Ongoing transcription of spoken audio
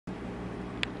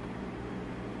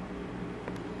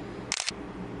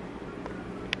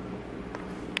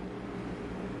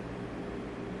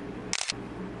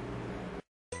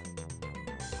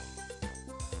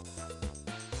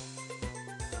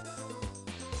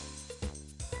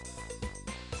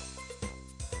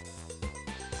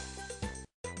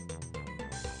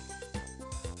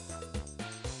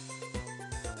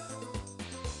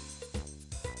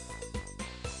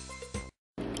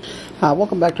Hi,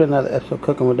 welcome back to another episode of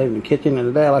Cooking with Dave in the Kitchen, and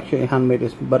today I'd like to show you how to make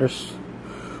this butter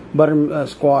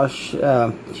squash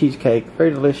cheesecake. Very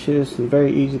delicious and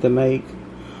very easy to make.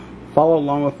 Follow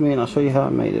along with me and I'll show you how I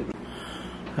made it.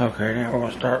 Okay, now we're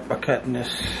going to start by cutting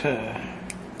this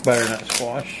butternut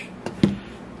squash.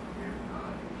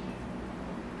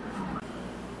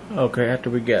 Okay, after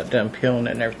we got done peeling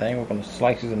it and everything, we're going to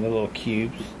slice it into little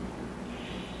cubes.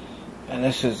 And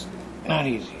this is not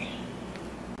easy.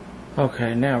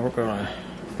 Okay, now we're going to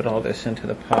put all this into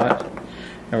the pot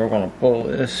and we're going to boil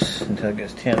this until it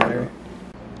gets tender.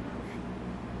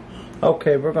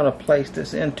 Okay, we're going to place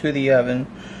this into the oven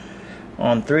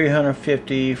on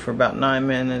 350 for about 9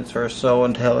 minutes or so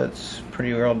until it's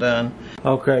pretty well done.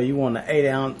 Okay, you want an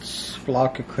 8-ounce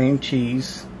block of cream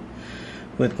cheese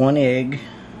with 1 egg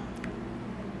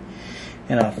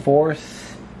and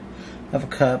 1/4 of a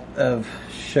cup of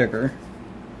sugar.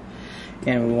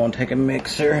 And we want to take a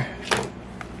mixer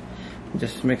and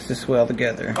just mix this well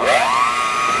together.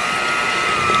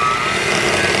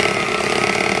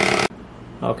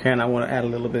 Okay, and I want to add a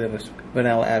little bit of a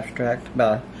vanilla extract,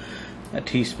 about a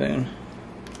teaspoon.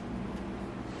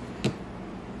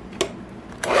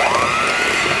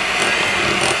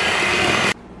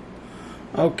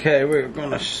 Okay, we're going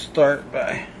to start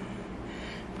by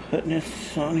putting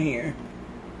this on here.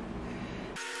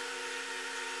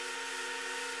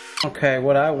 Okay,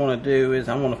 what I want to do is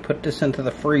I want to put this into the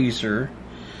freezer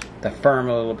to firm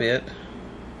a little bit,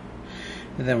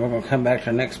 and then we're going to come back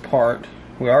to the next part.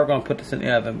 We are going to put this in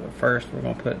the oven, but first we're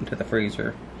going to put it into the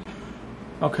freezer.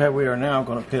 Okay, we are now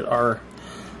going to put our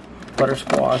butter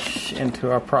squash into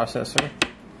our processor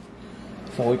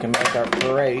so we can make our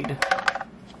parade.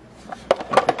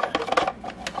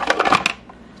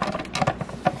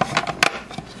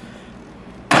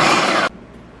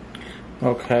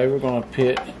 Okay, we're going to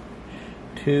put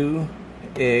 2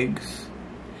 eggs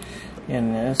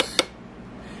in this,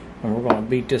 and we're going to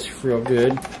beat this real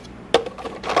good.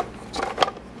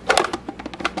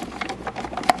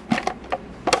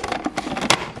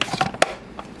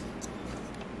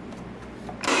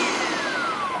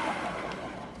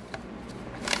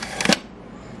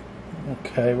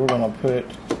 Okay, we're going to put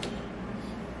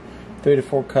 3 to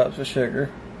 4 cups of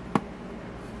sugar.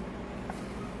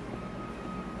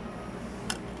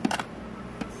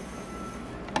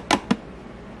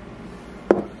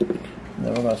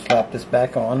 Then we're going to slap this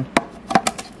back on.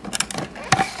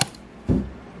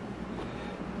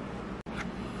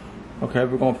 Okay,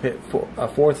 we're going to put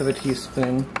 1/4 of a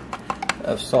teaspoon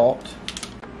of salt.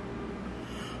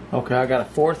 Okay, I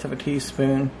got 1/4 of a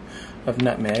teaspoon of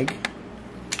nutmeg,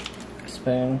 a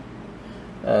spoon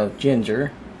of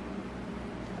ginger,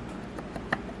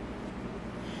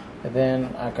 and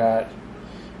then I got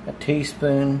a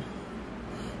teaspoon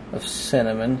of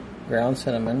cinnamon, ground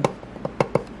cinnamon.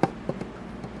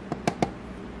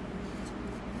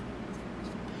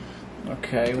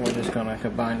 Okay, we're just going to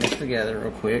combine this together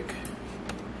real quick.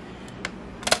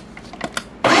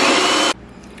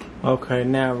 Okay,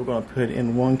 now we're going to put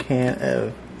in 1 can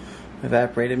of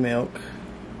evaporated milk.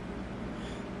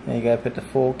 And you got to put the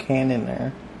full can in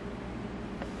there.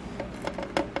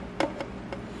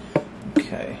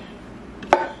 Okay.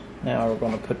 Now we're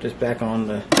going to put this back on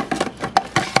the...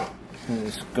 I'm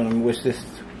just going to whisk this.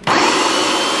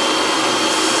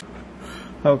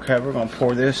 Okay, we're going to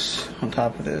pour this on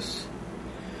top of this.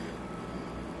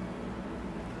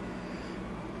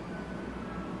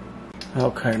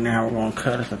 Okay, now we're going to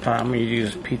cut us a pie. I'm going to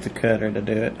use a pizza cutter to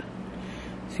do it.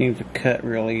 Seems to cut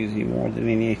real easy more than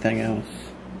anything else.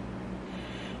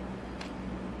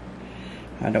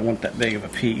 I don't want that big of a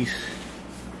piece.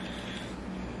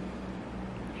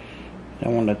 I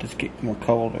want to let this get more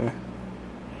colder.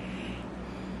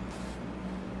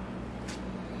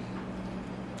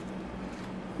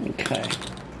 Okay.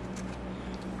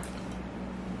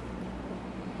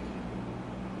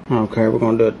 Okay, we're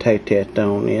going to do a taste test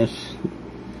on this.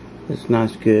 It's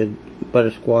nice, good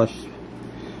butter squash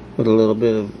with a little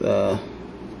bit of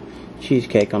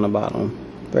cheesecake on the bottom.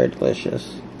 Very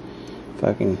delicious. If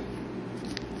I can...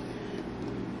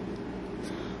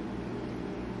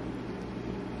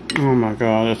 Oh my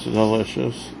god, this is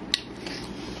delicious.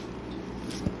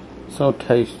 So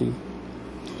tasty.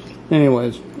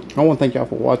 Anyways, I want to thank y'all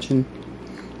for watching.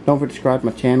 Don't forget to subscribe to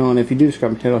my channel, and if you do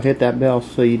subscribe to my channel, hit that bell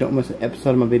so you don't miss an episode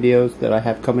of my videos that I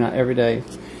have coming out every day.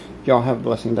 Y'all have a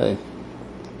blessing day.